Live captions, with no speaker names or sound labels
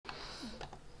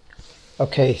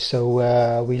Okay,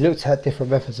 so we looked at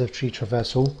different methods of tree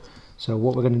traversal. So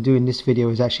what we're going to do in this video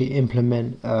is actually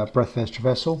implement breadth-first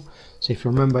traversal. So if you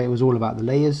remember, it was all about the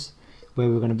layers, where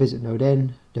we were going to visit node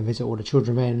n, then visit all the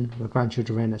children of n, the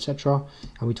grandchildren of n, etc.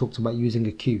 And we talked about using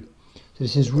a queue. So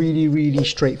this is really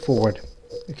straightforward.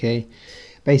 Okay,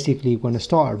 basically we're going to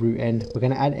start at root n, we're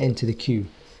going to add n to the queue.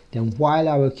 Then while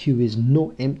our queue is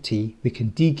not empty, we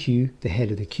can dequeue the head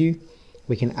of the queue.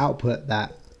 We can output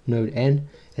that node n,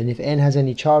 and if n has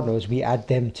any child nodes, we add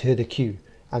them to the queue.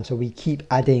 And so we keep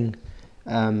adding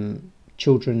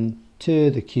children to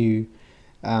the queue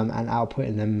and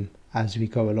outputting them as we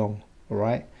go along. All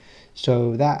right,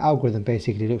 so that algorithm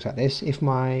basically looks like this. If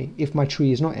my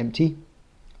tree is not empty,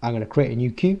 I'm going to create a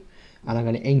new queue, and I'm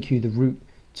going to enqueue the root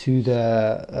to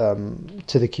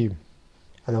the queue.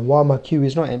 And then while my queue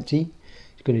is not empty,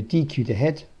 it's going to dequeue the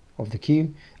head of the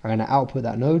queue. I'm going to output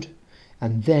that node,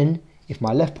 and then if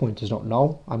my left pointer is not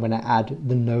null, I'm going to add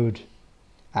the node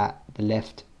at the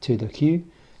left to the queue.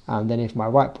 And then if my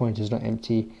right pointer is not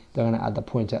empty, they're going to add the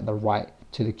pointer at the right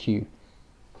to the queue.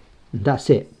 And that's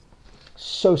it.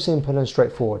 So simple and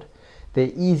straightforward.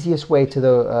 The easiest way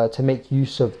to make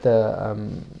use of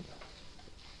the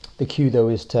queue though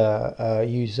is to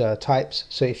use types.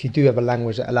 So if you do have a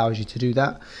language that allows you to do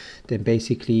that, then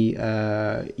basically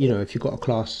if you've got a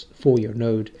class for your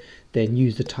node, then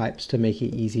use the types to make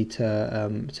it easy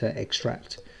to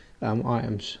extract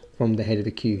items from the head of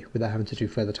the queue without having to do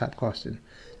further typecasting.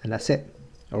 And that's it.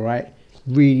 All right,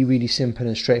 really simple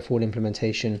and straightforward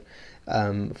implementation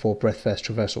for breadth-first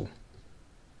traversal.